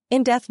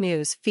In-depth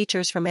news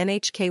features from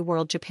NHK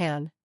World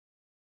Japan.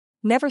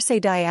 Never say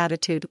die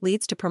attitude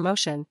leads to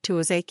promotion to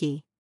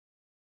ozeki.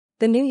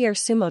 The New Year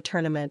Sumo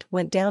Tournament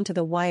went down to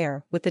the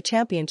wire, with the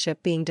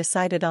championship being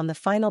decided on the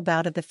final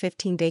bout of the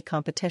 15-day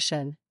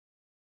competition.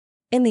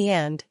 In the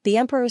end, the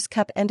Emperor's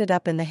Cup ended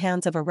up in the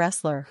hands of a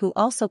wrestler who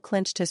also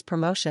clinched his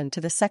promotion to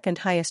the second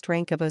highest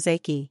rank of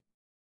ozeki.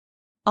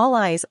 All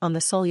eyes on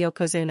the Seoul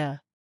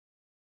Yokozuna.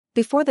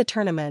 Before the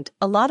tournament,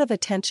 a lot of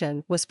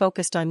attention was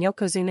focused on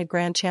Yokozuna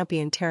Grand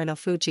Champion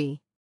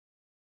Terunofuji.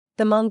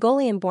 The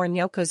Mongolian-born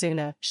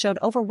Yokozuna showed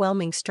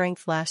overwhelming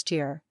strength last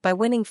year by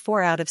winning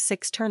 4 out of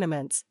 6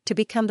 tournaments to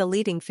become the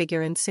leading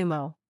figure in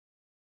sumo.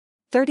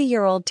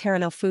 30-year-old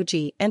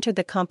Terunofuji entered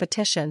the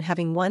competition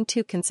having won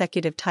 2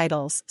 consecutive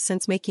titles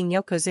since making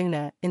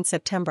Yokozuna in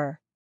September.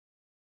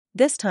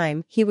 This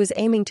time, he was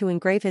aiming to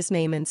engrave his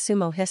name in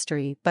sumo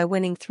history by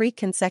winning 3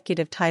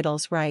 consecutive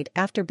titles right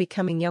after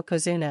becoming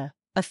Yokozuna,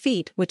 a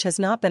feat which has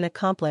not been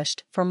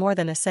accomplished for more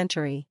than a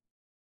century.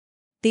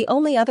 The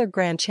only other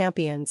grand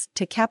champions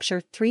to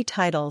capture 3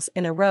 titles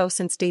in a row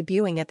since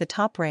debuting at the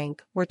top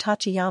rank were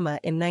Tachiyama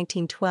in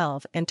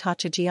 1912 and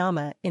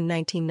Tachijiyama in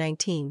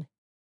 1919.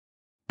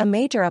 A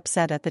major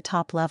upset at the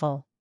top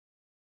level.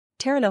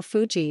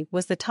 Terunofuji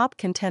was the top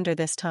contender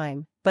this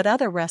time, but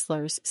other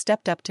wrestlers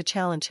stepped up to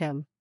challenge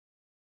him.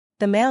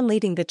 The man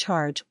leading the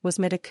charge was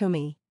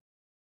Mitakumi.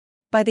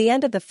 By the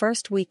end of the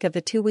first week of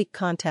the 2-week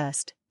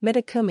contest,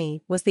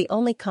 Mitakumi was the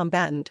only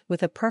combatant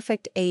with a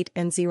perfect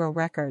 8-0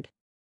 record.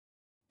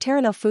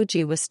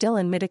 Terunofuji was still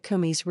in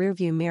Mitakumi's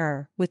rearview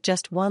mirror with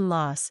just 1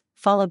 loss,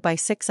 followed by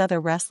 6 other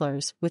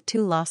wrestlers with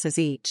 2 losses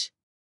each.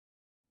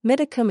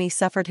 Mitakumi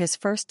suffered his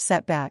first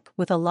setback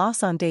with a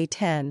loss on day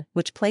 10,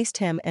 which placed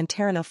him and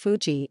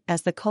Terunofuji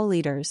as the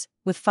co-leaders,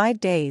 with 5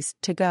 days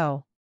to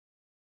go.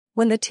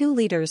 When the 2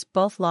 leaders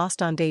both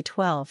lost on day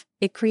 12,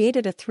 it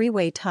created a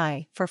 3-way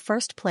tie for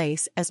first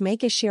place as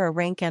Megashira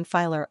rank and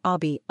filer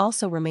Abi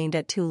also remained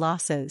at 2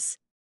 losses.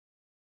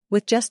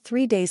 With just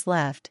 3 days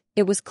left,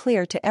 it was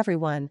clear to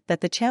everyone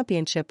that the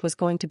championship was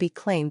going to be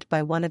claimed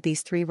by one of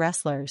these 3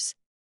 wrestlers.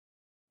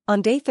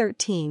 On day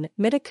 13,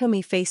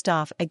 Mitakumi faced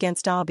off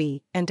against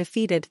Abi and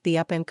defeated the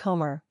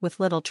up-and-comer with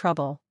little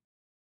trouble.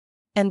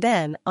 And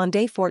then, on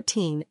day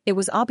 14, it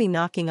was Abi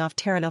knocking off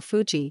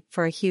Terunofuji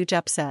for a huge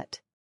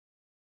upset.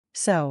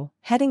 So,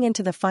 heading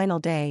into the final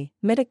day,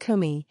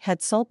 Mitakumi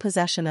had sole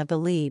possession of the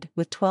lead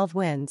with 12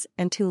 wins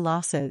and 2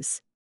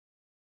 losses.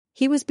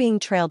 He was being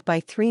trailed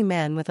by 3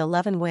 men with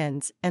 11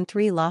 wins and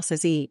 3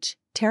 losses each,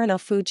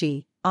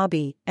 Terunofuji,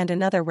 Abi, and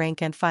another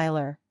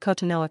rank-and-filer,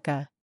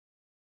 Kotonoika.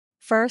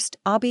 First,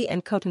 Abi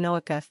and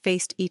Kotonoika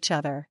faced each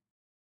other.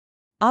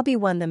 Abi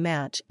won the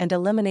match and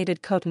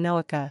eliminated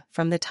Kotonoika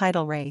from the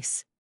title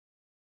race.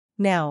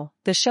 Now,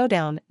 the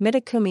showdown,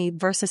 Mitakumi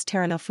vs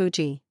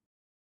Terunofuji.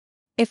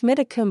 If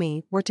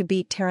Mitakumi were to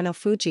beat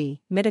Terunofuji,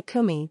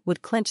 Mitakumi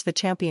would clinch the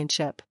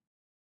championship.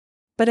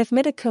 But if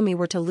Mitakumi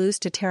were to lose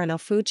to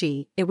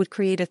Terunofuji, it would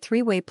create a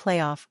 3-way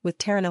playoff with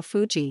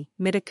Terunofuji,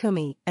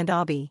 Mitakumi, and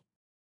Abi.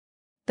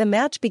 The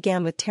match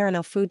began with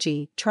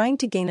Terunofuji trying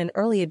to gain an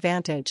early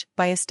advantage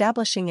by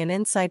establishing an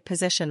inside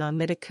position on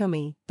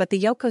Mitakumi, but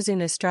the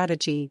Yokozuna's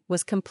strategy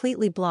was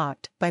completely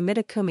blocked by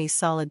Mitakumi's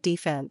solid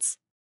defense.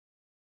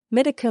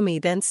 Mitakumi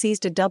then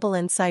seized a double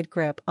inside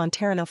grip on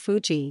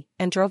Terunofuji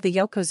and drove the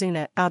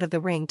Yokozuna out of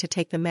the ring to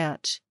take the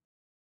match.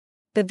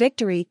 The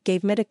victory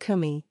gave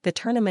Mitakumi the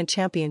tournament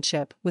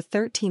championship with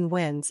 13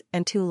 wins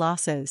and 2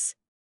 losses.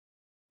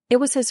 It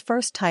was his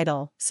first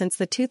title since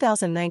the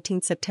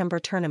 2019 September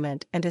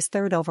tournament and his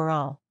 3rd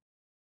overall.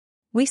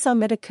 We saw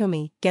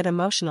Mitakumi get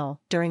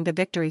emotional during the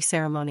victory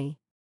ceremony.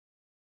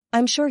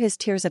 I'm sure his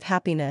tears of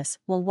happiness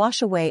will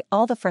wash away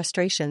all the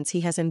frustrations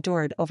he has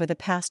endured over the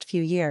past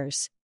few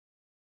years.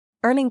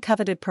 Earning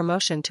coveted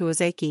promotion to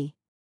ozeki.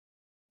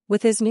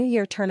 With his New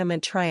Year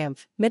tournament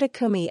triumph,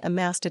 Mitakumi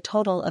amassed a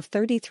total of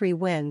 33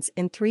 wins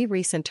in 3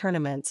 recent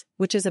tournaments,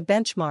 which is a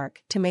benchmark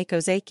to make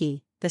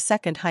ozeki the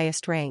 2nd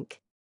highest rank.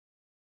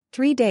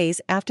 3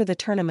 days after the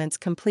tournament's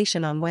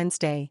completion on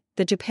Wednesday,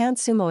 the Japan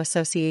Sumo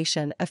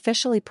Association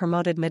officially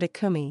promoted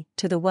Mitakumi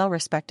to the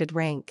well-respected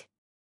rank.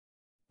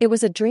 It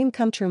was a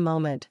dream-come-true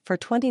moment for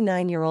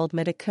 29-year-old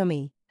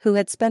Mitakumi, who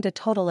had spent a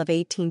total of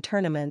 18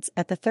 tournaments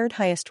at the 3rd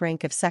highest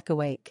rank of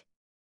sekawake.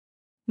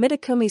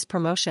 Mitakumi's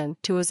promotion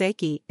to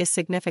ozeki is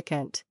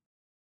significant.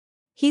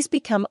 He's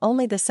become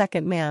only the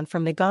 2nd man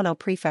from Nagano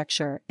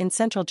Prefecture in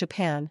central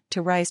Japan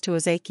to rise to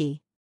ozeki.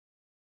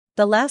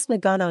 The last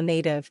Nagano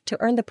native to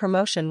earn the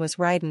promotion was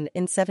Raiden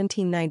in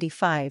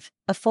 1795,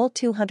 a full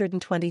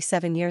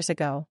 227 years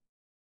ago.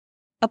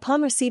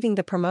 Upon receiving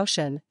the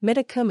promotion,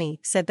 Mitakumi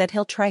said that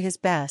he'll try his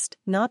best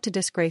not to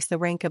disgrace the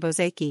rank of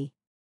ozeki.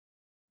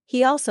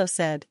 He also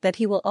said that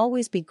he will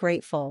always be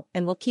grateful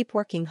and will keep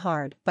working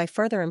hard by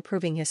further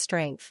improving his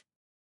strength.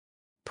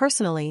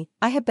 Personally,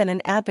 I have been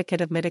an advocate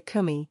of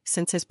Mitakumi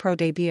since his pro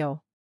debut.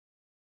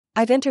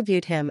 I've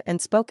interviewed him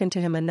and spoken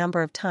to him a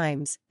number of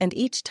times, and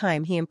each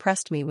time he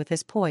impressed me with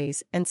his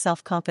poise and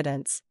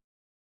self-confidence.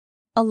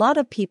 A lot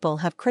of people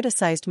have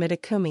criticized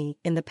Mitakumi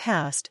in the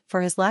past for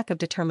his lack of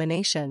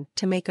determination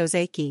to make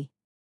ozeki.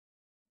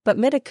 But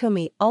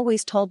Mitakumi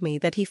always told me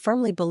that he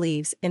firmly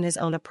believes in his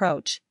own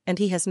approach, and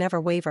he has never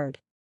wavered.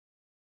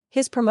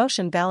 His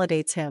promotion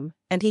validates him,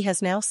 and he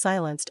has now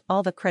silenced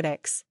all the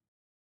critics.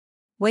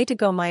 Way to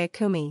go,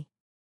 Mayakumi.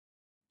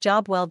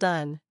 Job well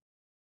done.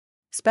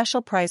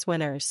 Special prize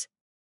winners.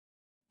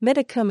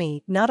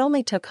 Mitakumi not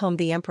only took home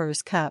the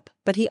Emperor's Cup,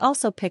 but he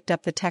also picked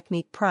up the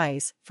Technique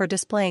Prize for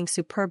displaying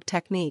superb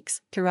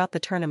techniques throughout the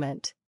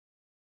tournament.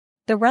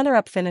 The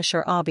runner-up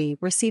finisher Abi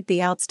received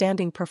the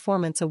Outstanding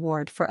Performance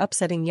Award for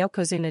upsetting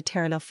Yokozuna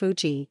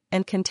Terunofuji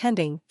and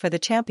contending for the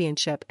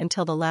championship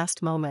until the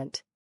last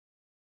moment.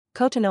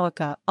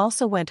 Kotonooka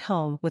also went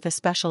home with a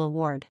special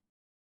award.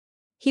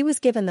 He was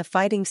given the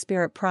Fighting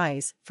Spirit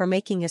Prize for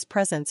making his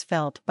presence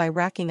felt by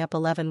racking up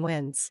 11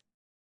 wins.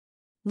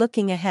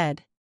 Looking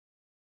ahead.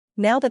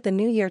 Now that the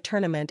New Year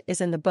tournament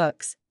is in the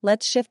books,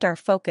 let's shift our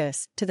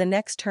focus to the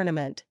next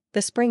tournament,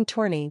 the Spring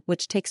Tourney,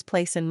 which takes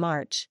place in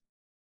March.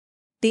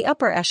 The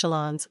upper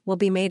echelons will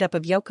be made up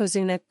of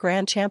Yokozuna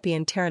Grand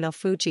Champion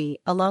Terunofuji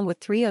along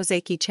with 3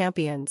 ozeki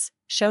champions,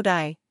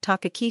 Shodai,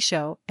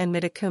 Takakisho, and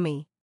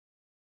Mitakumi.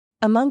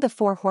 Among the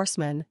 4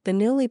 horsemen, the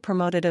newly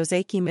promoted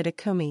ozeki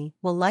Mitakumi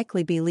will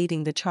likely be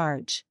leading the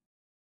charge.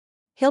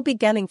 He'll be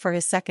gunning for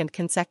his 2nd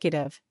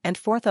consecutive, and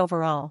 4th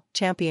overall,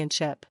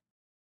 championship.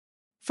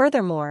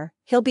 Furthermore,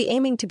 he'll be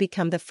aiming to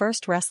become the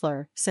first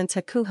wrestler since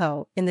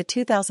Hakuho in the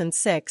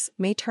 2006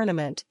 May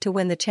tournament to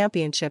win the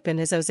championship in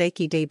his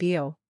ozeki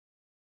debut.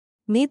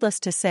 Needless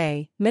to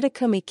say,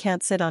 Mitakumi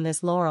can't sit on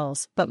his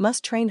laurels but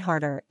must train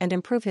harder and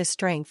improve his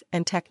strength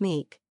and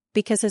technique,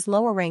 because his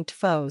lower-ranked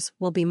foes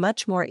will be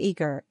much more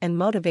eager and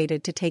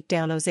motivated to take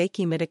down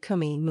ozeki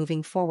Mitakumi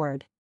moving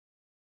forward.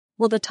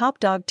 Will the top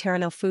dog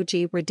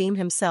Terunofuji redeem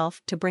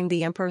himself to bring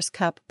the Emperor's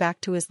Cup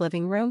back to his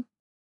living room?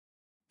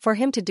 For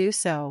him to do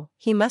so,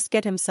 he must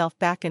get himself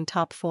back in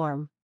top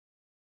form.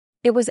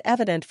 It was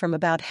evident from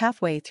about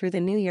halfway through the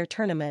New Year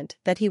tournament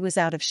that he was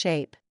out of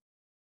shape.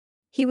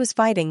 He was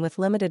fighting with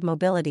limited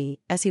mobility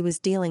as he was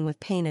dealing with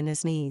pain in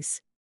his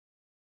knees.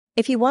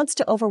 If he wants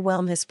to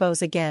overwhelm his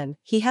foes again,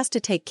 he has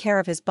to take care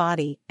of his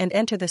body and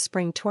enter the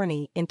spring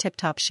tourney in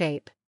tip-top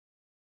shape.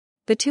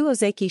 The 2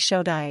 ozeki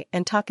Shodai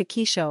and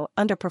Takakisho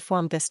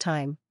underperformed this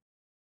time.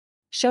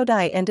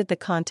 Shodai ended the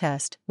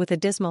contest with a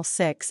dismal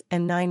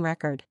 6-9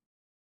 record.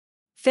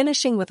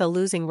 Finishing with a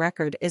losing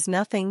record is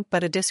nothing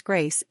but a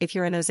disgrace if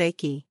you're an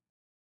ozeki.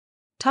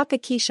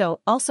 Takakisho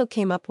also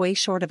came up way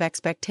short of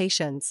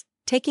expectations,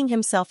 taking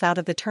himself out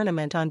of the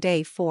tournament on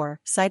day 4,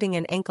 citing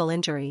an ankle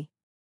injury.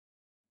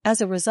 As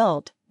a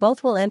result,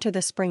 both will enter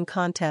the spring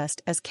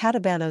contest as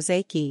Kataban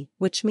ozeki,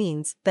 which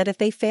means that if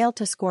they fail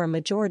to score a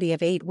majority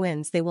of 8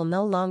 wins, they will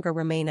no longer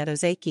remain at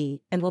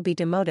ozeki and will be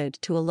demoted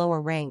to a lower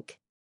rank.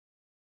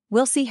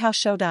 We'll see how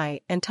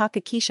Shodai and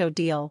Takakisho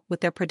deal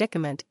with their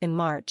predicament in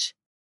March.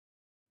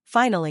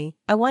 Finally,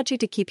 I want you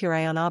to keep your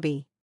eye on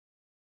Abi.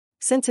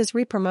 Since his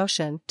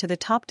re-promotion to the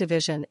top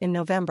division in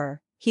November,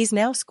 he's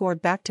now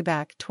scored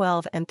back-to-back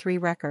 12-3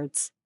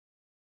 records.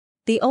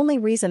 The only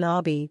reason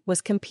Abi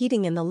was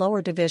competing in the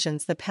lower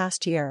divisions the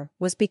past year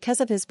was because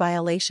of his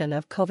violation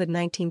of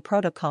COVID-19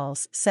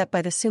 protocols set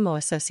by the Sumo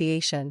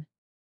Association.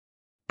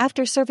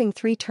 After serving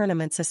 3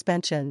 tournament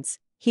suspensions,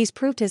 he's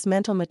proved his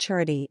mental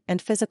maturity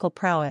and physical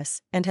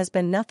prowess and has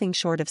been nothing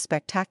short of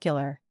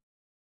spectacular.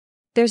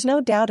 There's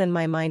no doubt in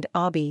my mind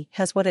Abi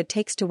has what it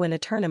takes to win a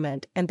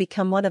tournament and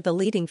become one of the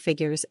leading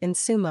figures in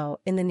sumo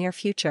in the near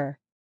future.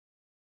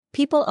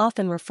 People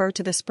often refer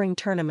to the spring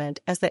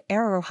tournament as the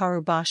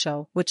Araruharu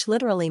Basho, which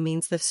literally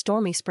means the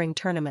stormy spring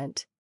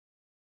tournament.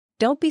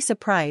 Don't be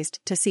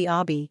surprised to see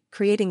Abi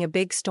creating a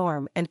big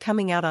storm and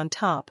coming out on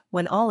top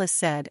when all is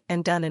said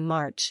and done in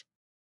March.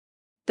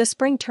 The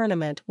spring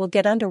tournament will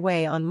get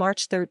underway on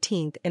March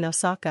 13th in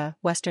Osaka,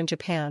 Western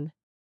Japan.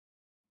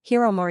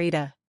 Hiro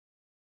Morita.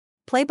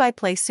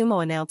 Play-by-play sumo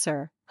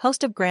announcer,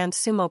 host of Grand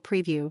Sumo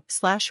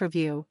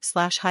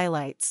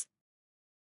Preview/Review/Highlights.